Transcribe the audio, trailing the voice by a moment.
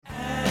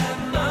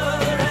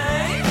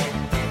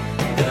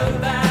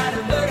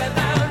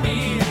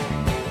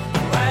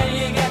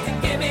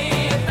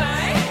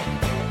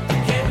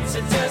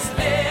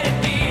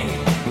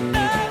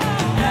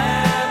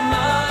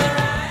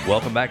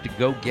welcome back to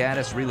Go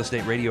Gaddis Real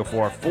Estate Radio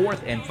for our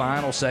fourth and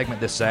final segment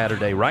this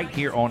Saturday, right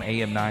here on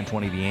AM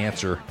 920 The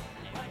Answer.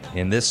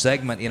 In this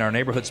segment, in our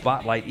neighborhood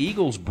spotlight,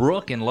 Eagles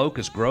Brook in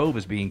Locust Grove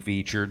is being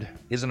featured.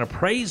 Is an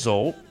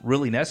appraisal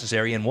really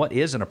necessary, and what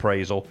is an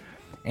appraisal?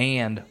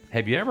 And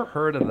have you ever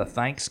heard of the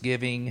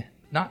Thanksgiving,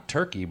 not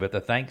turkey, but the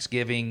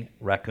Thanksgiving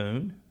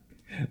raccoon?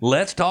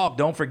 Let's talk.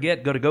 Don't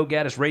forget, go to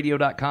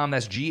GoGaddisRadio.com.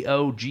 That's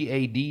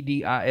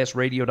GoGaddis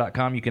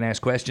Radio.com. You can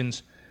ask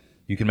questions.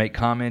 You can make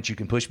comments. You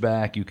can push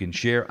back. You can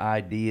share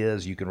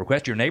ideas. You can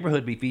request your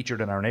neighborhood be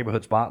featured in our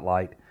neighborhood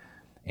spotlight.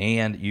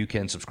 And you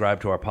can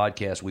subscribe to our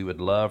podcast. We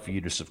would love for you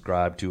to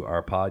subscribe to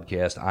our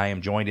podcast. I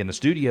am joined in the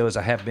studio, as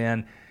I have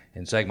been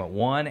in segment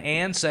 1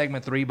 and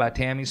segment 3, by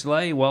Tammy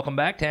Slay. Welcome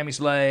back, Tammy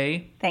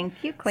Slay. Thank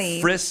you,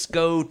 Cleve.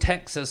 Frisco,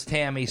 Texas,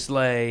 Tammy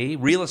Slay,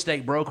 real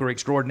estate broker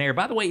extraordinaire.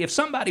 By the way, if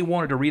somebody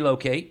wanted to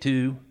relocate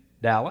to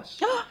Dallas,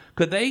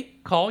 could they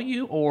call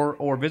you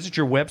or visit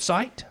your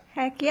website?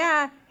 Heck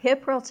yeah.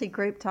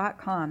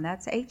 HipRealtyGroup.com.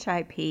 That's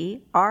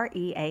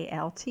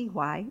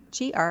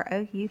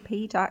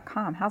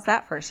HIPREALTYGROUP.com. How's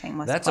that first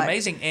shameless That's plug?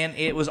 amazing. And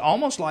it was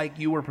almost like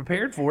you were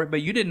prepared for it,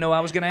 but you didn't know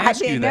I was going to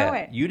ask you that. Know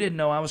it. You didn't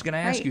know I was going to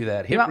ask you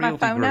that. You want my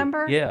phone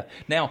number? Yeah.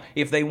 Now,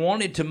 if they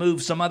wanted to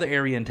move some other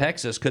area in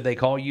Texas, could they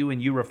call you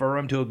and you refer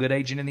them to a good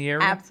agent in the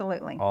area?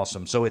 Absolutely.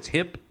 Awesome. So it's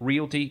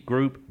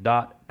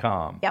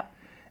HipRealtyGroup.com. Yep.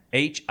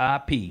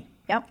 HIP.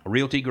 Yep.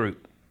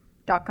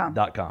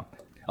 RealtyGroup.com.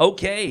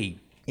 Okay.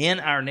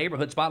 In our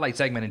neighborhood spotlight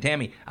segment, and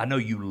Tammy, I know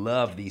you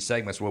love these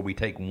segments where we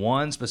take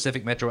one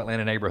specific Metro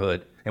Atlanta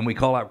neighborhood and we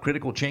call out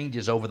critical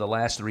changes over the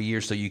last 3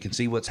 years so you can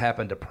see what's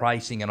happened to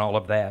pricing and all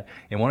of that.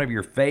 And one of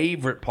your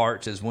favorite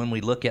parts is when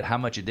we look at how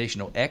much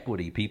additional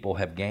equity people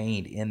have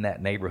gained in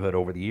that neighborhood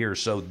over the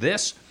years. So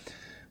this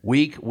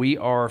week we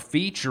are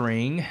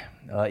featuring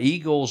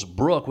Eagles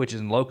Brook, which is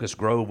in Locust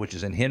Grove, which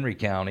is in Henry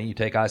County. You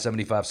take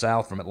I-75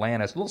 south from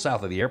Atlanta. It's a little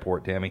south of the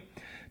airport, Tammy.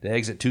 To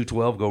exit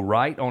 212, go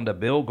right onto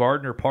Bill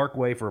Gardner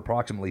Parkway for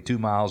approximately 2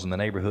 miles, and the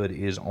neighborhood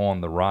is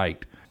on the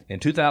right. In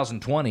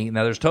 2020,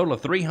 now there's a total of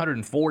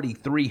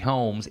 343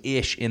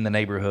 homes-ish in the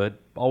neighborhood,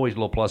 always a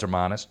little plus or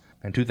minus.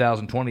 In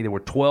 2020, there were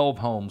 12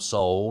 homes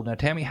sold. Now,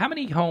 Tammy, how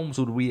many homes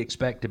would we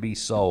expect to be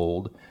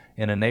sold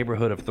in a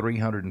neighborhood of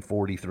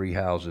 343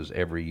 houses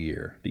every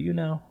year? Do you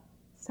know?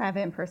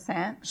 7%.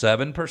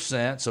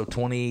 7%, so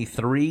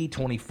 23,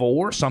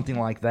 24, something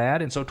like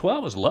that. And so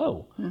 12 is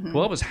low.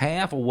 12 is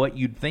half of what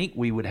you'd think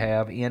we would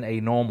have in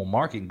a normal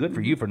market. Good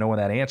for you for knowing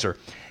that answer.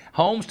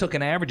 Homes took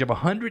an average of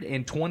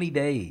 120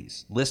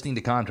 days listing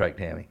to contract,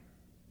 Tammy.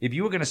 If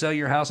you were going to sell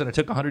your house and it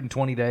took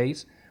 120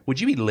 days, would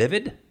you be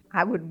livid?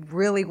 I would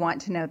really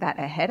want to know that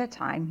ahead of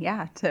time,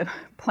 to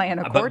plan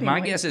accordingly. But my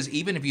guess is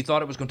even if you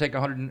thought it was going to take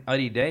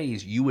 180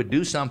 days, you would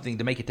do something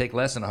to make it take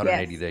less than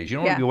 180 days. You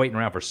don't want to be waiting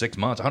around for 6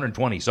 months,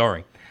 120,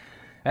 sorry.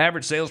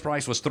 Average sales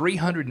price was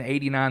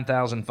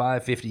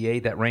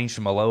 $389,558. That ranged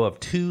from a low of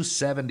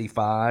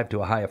 $275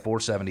 to a high of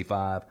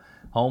 $475.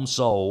 Homes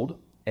sold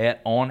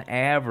at, on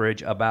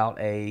average, about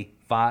a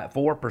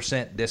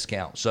 4%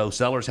 discount. So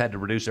sellers had to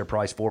reduce their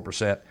price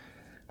 4%.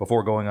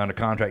 Before going under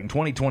contract. In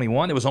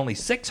 2021, there was only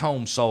 6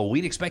 homes sold.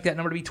 We'd expect that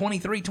number to be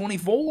 23,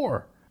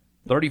 24.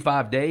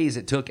 35 days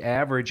it took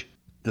average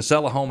to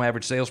sell a home.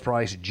 Average sales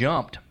price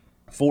jumped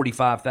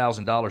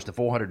 $45,000 to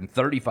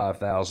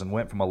 $435,000.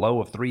 Went from a low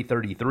of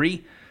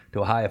 $333,000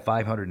 to a high of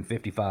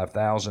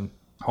 $555,000.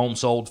 Home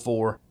sold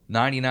for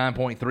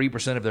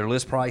 99.3% of their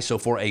list price, so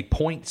for a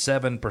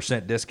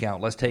 0.7%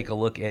 discount. Let's take a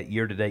look at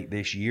year-to-date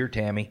this year,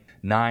 Tammy.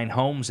 9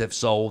 homes have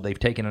sold. They've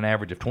taken an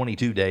average of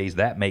 22 days.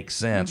 That makes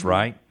sense,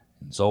 right?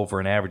 Sold for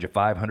an average of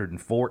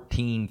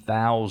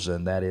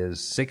 $514,000. That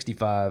is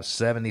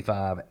 $65,000,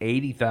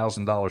 $75,000,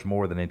 $80,000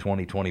 more than in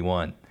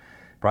 2021.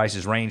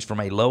 Prices range from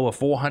a low of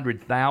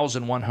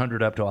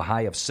 $400,100 up to a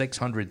high of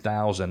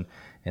 $600,000,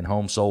 and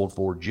homes sold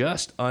for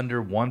just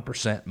under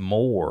 1%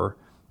 more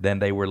than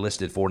they were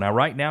listed for. Now,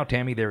 right now,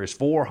 Tammy, there are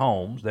 4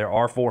 homes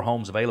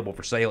available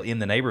for sale in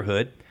the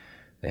neighborhood.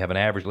 They have an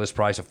average list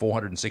price of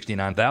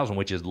 $469,000,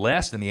 which is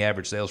less than the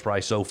average sales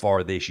price so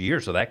far this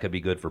year, so that could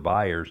be good for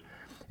buyers.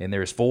 And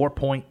there's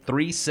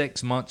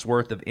 4.36 months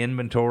worth of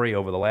inventory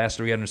over the last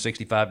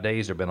 365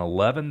 days. There have been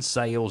 11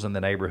 sales in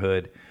the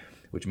neighborhood,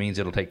 which means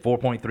it'll take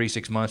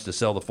 4.36 months to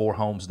sell the 4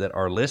 homes that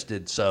are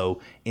listed.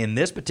 So in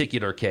this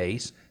particular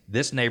case,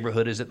 this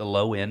neighborhood is at the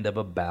low end of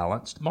a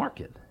balanced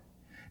market.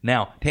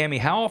 Now, Tammy,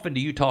 how often do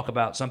you talk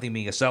about something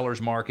being a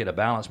seller's market, a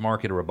balanced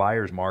market, or a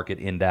buyer's market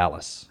in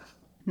Dallas?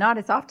 Not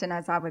as often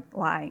as I would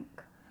like.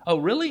 Oh,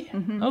 really?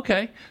 Mm-hmm.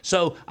 Okay.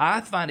 So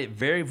I find it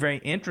very, very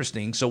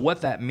interesting. So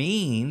what that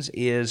means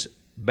is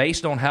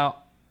based on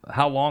how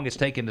long it's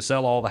taken to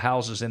sell all the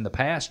houses in the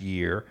past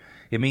year,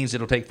 it means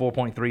it'll take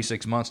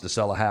 4.36 months to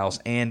sell a house.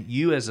 And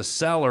you as a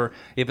seller,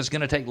 if it's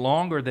going to take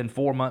longer than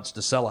 4 months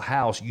to sell a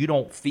house, you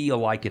don't feel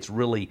like it's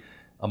really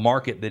a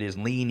market that is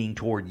leaning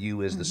toward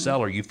you as the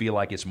seller. You feel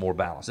like it's more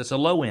balanced. It's a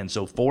low end.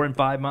 So 4 and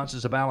 5 months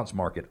is a balanced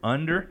market.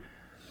 Under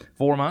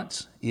 4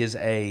 months is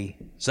a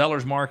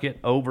seller's market.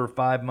 Over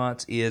 5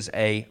 months is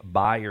a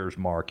buyer's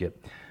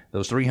market.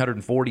 Those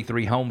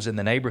 343 homes in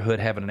the neighborhood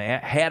had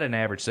an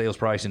average sales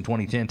price in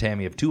 2010,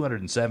 Tammy, of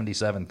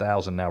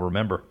 $277,000. Now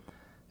remember,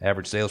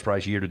 average sales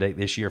price year to date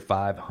this year,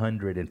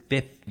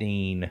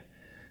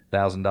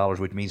 $515,000,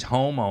 which means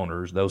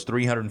homeowners, those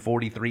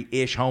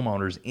 343-ish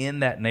homeowners in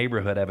that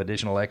neighborhood have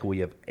additional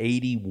equity of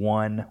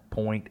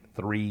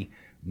 $81.3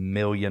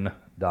 million.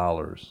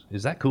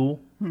 Is that cool?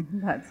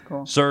 That's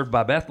cool. Served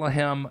by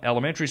Bethlehem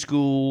Elementary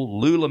School,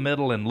 Lula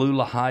Middle, and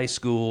Lula High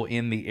School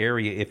in the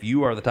area. If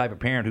you are the type of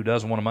parent who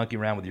doesn't want to monkey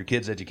around with your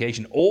kids'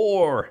 education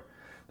or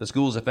the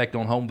school's effect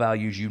on home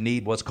values, you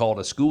need what's called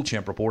a School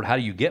Chimp report. How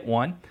do you get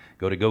one?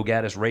 Go to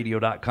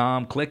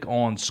GoGaddisRadio.com, click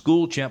on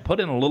School Chimp, put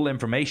in a little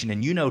information,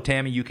 and you know,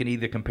 Tammy, you can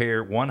either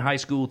compare one high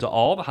school to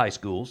all the high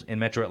schools in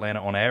Metro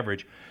Atlanta on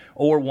average,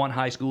 or one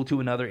high school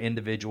to another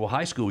individual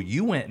high school.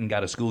 You went and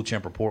got a School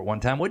Chimp report one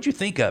time. What'd you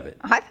think of it?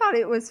 I thought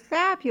it was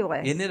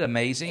fabulous. Isn't it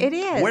amazing? It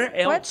is. Where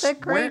else? What's the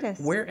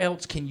greatest? Where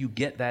else can you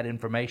get that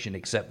information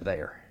except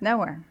there?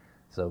 Nowhere.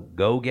 So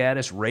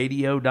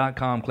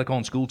GoGaddisRadio.com, click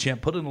on School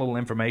Chimp, put in a little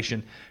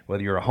information,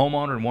 whether you're a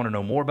homeowner and want to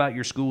know more about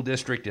your school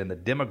district and the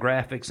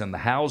demographics and the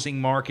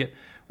housing market,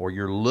 or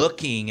you're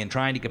looking and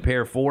trying to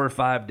compare 4 or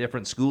 5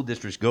 different school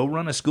districts, go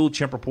run a School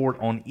Chimp report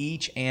on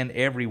each and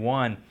every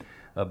one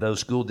of those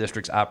school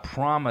districts. I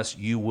promise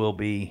you will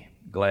be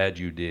glad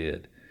you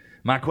did.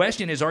 My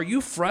question is, are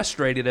you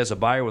frustrated as a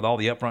buyer with all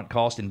the upfront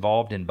cost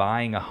involved in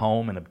buying a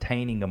home and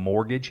obtaining a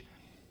mortgage?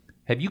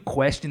 Have you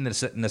questioned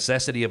the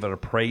necessity of an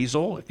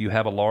appraisal if you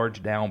have a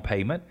large down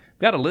payment?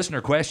 We've got a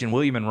listener question.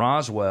 William in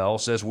Roswell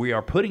says, we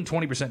are putting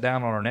 20%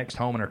 down on our next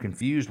home and are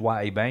confused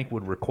why a bank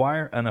would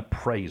require an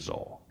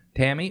appraisal.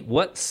 Tammy,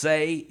 what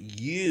say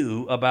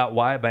you about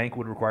why a bank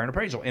would require an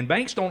appraisal? And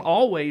banks don't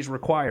always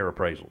require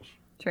appraisals.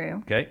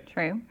 True. Okay.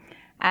 True.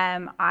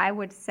 I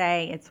would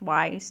say it's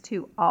wise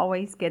to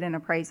always get an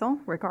appraisal,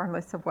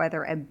 regardless of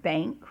whether a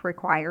bank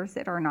requires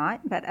it or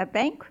not. But a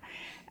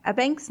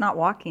bank's not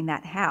walking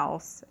that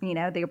house. You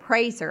know, the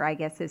appraiser, I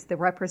guess, is the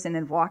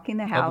representative walking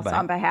the house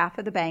on behalf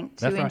of the bank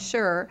to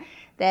ensure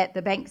that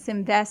the bank's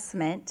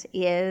investment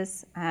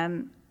is,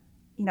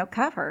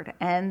 covered,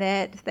 and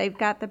that they've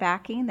got the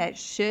backing that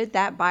should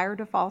that buyer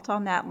default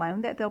on that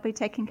loan, that they'll be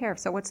taken care of.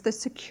 So what's the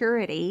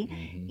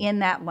security in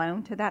that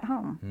loan to that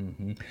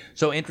home?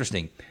 So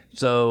interesting.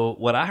 So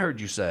what I heard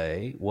you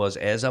say was,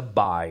 as a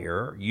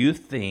buyer, you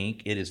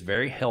think it is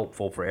very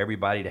helpful for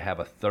everybody to have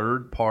a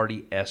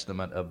third-party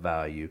estimate of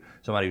value.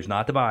 Somebody who's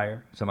not the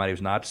buyer, somebody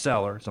who's not the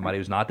seller, somebody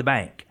who's not the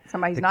bank.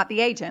 Somebody who's not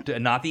the agent.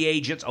 Not the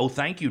agents. Oh,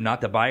 thank you. Not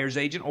the buyer's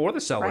agent or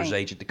the seller's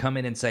agent, to come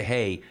in and say,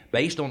 hey,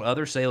 based on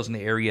other sales in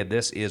the area,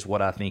 this is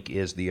what I think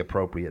is the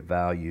appropriate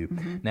value.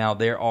 Now,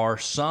 there are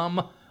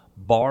some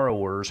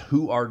borrowers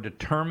who are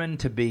determined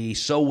to be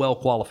so well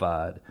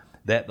qualified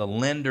that the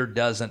lender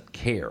doesn't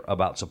care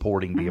about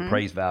supporting the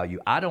appraised value.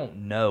 I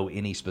don't know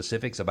any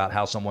specifics about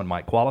how someone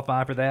might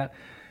qualify for that,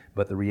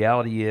 but the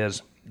reality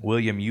is,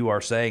 William, you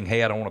are saying,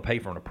 hey, I don't want to pay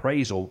for an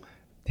appraisal.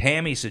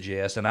 Tammy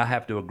suggests, and I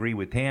have to agree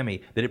with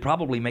Tammy, that it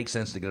probably makes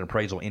sense to get an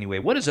appraisal anyway.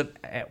 What does an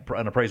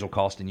appraisal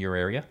cost in your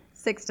area?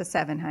 $600 to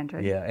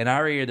 $700. Yeah, in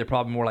our area, they're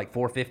probably more like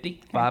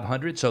 $450,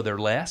 $500, so they're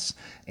less.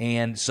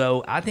 And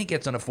so I think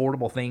it's an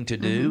affordable thing to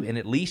do, and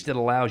at least it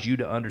allows you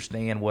to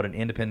understand what an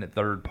independent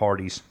third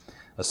party's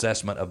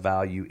assessment of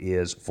value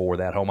is for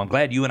that home. I'm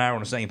glad you and I are on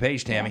the same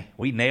page, Tammy. Yeah.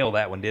 We nailed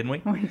that one, didn't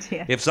we? We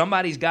did. If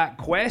somebody's got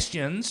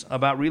questions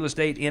about real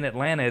estate in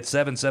Atlanta, it's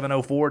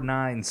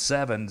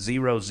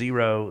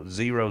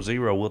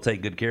 770-497-0000. We'll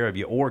take good care of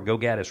you. Or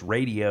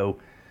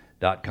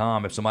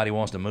GoGaddisRadio.com. If somebody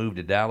wants to move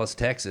to Dallas,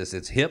 Texas,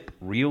 it's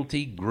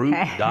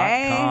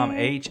HipRealtyGroup.com,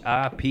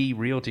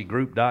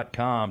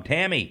 HIPRealtyGroup.com.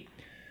 Tammy.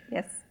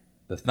 Yes.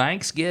 The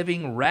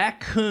Thanksgiving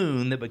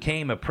raccoon that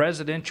became a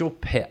presidential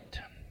pet.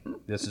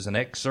 This is an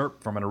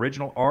excerpt from an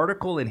original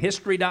article in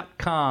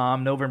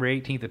History.com, November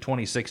 18th of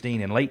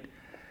 2016. In late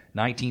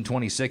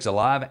 1926, a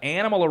live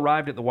animal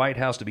arrived at the White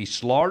House to be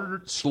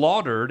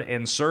slaughtered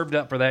and served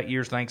up for that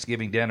year's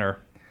Thanksgiving dinner.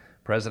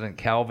 President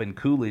Calvin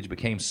Coolidge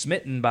became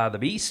smitten by the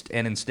beast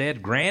and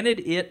instead granted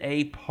it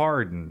a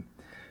pardon.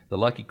 The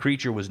lucky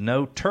creature was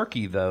no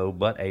turkey, though,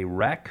 but a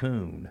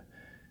raccoon.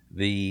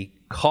 The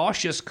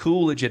cautious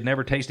Coolidge had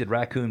never tasted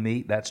raccoon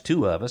meat. That's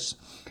 2 of us.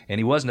 And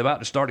he wasn't about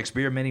to start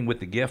experimenting with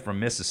the gift from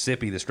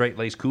Mississippi. The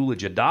straight-laced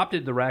Coolidge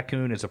adopted the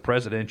raccoon as a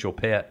presidential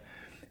pet.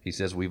 He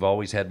says, we've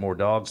always had more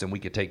dogs than we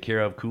could take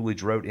care of,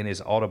 Coolidge wrote in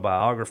his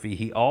autobiography.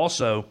 He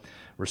also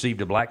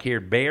received a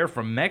black-haired bear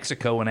from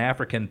Mexico, an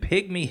African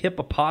pygmy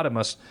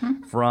hippopotamus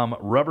from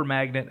Rubber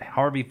Magnet,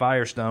 Harvey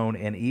Firestone,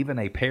 and even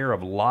a pair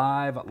of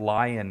live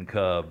lion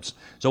cubs.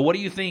 So what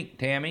do you think,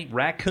 Tammy?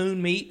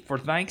 Raccoon meat for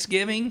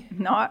Thanksgiving?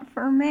 Not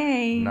for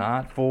me.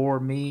 Not for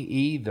me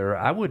either.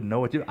 I wouldn't know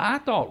what to do. I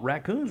thought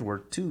raccoons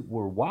were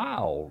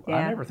wild. Yeah.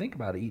 I never think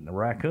about eating a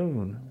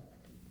raccoon.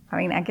 I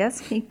mean, I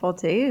guess people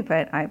do,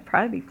 but I'd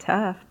probably be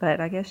tough. But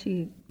I guess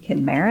you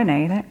can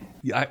marinate it.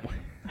 Yeah.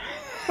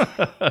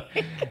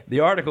 The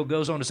article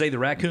goes on to say the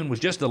raccoon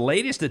was just the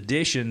latest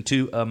addition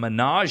to a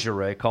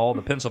menagerie called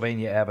the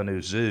Pennsylvania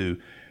Avenue Zoo.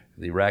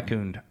 The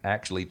raccoon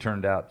actually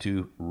turned out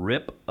to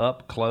rip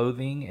up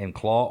clothing and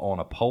claw on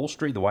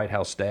upholstery. The White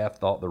House staff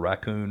thought the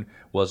raccoon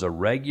was a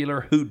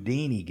regular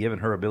Houdini, given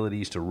her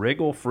abilities to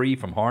wriggle free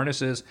from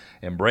harnesses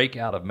and break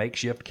out of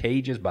makeshift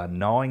cages by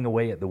gnawing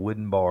away at the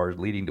wooden bars,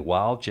 leading to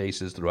wild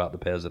chases throughout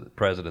the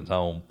president's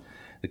home.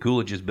 The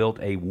Coolidges built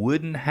a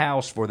wooden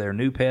house for their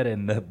new pet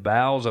in the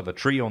boughs of a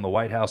tree on the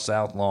White House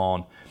South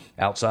Lawn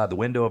outside the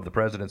window of the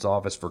president's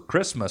office. For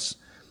Christmas,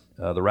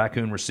 the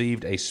raccoon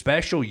received a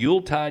special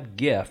Yuletide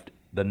gift,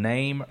 the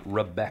name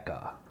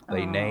Rebecca.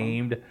 They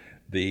named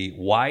the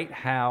White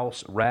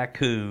House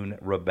raccoon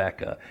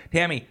Rebecca.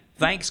 Tammy,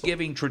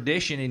 Thanksgiving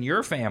tradition in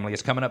your family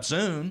is coming up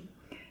soon.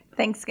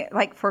 Thanksgiving,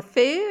 like for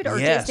food or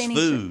Yes, just any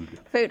food.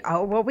 Food.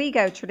 Oh, well, we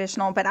go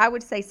traditional, but I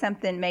would say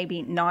something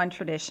maybe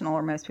non-traditional,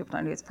 or most people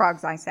don't do. It's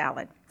frog's eye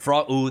salad.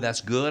 Ooh,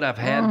 that's good. I've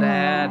had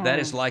that. That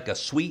is like a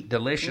sweet,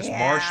 delicious,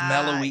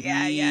 marshmallowy,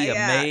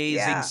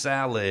 amazing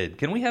salad.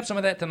 Can we have some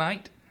of that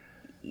tonight?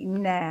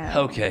 No.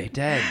 Okay,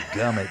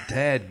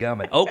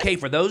 dadgummit. Okay,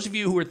 for those of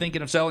you who are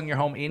thinking of selling your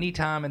home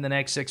anytime in the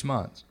next 6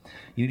 months,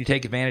 you need to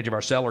take advantage of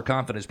our Seller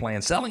Confidence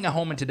Plan. Selling a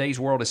home in today's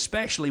world,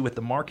 especially with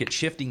the market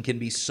shifting, can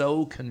be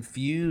so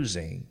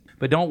confusing.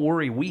 But don't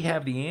worry, we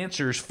have the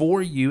answers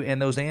for you,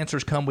 and those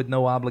answers come with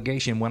no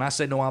obligation. When I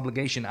say no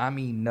obligation, I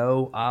mean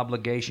no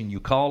obligation. You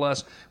call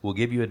us, we'll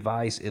give you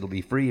advice. It'll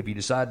be free. If you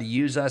decide to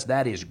use us,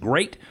 that is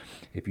great.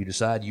 If you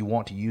decide you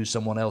want to use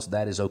someone else,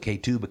 that is okay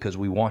too, because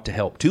we want to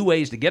help. 2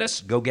 ways to get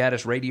us.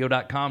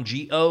 GoGaddisRadio.com,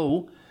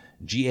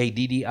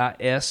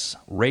 GoGaddis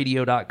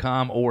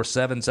Radio.com, or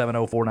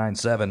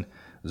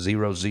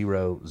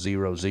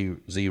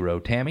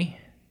 770-497-0000. Tammy?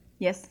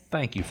 Yes.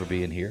 Thank you for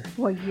being here.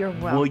 Well, you're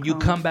welcome. Will you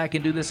come back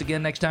and do this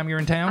again next time you're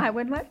in town? I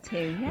would love to,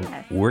 yes.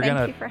 Thank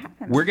you for having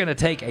me. We're going to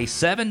take a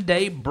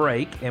 7-day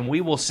break, and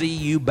we will see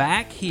you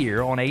back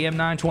here on AM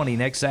 920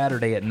 next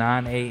Saturday at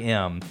 9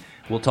 a.m.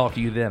 We'll talk to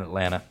you then,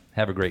 Atlanta.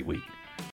 Have a great week.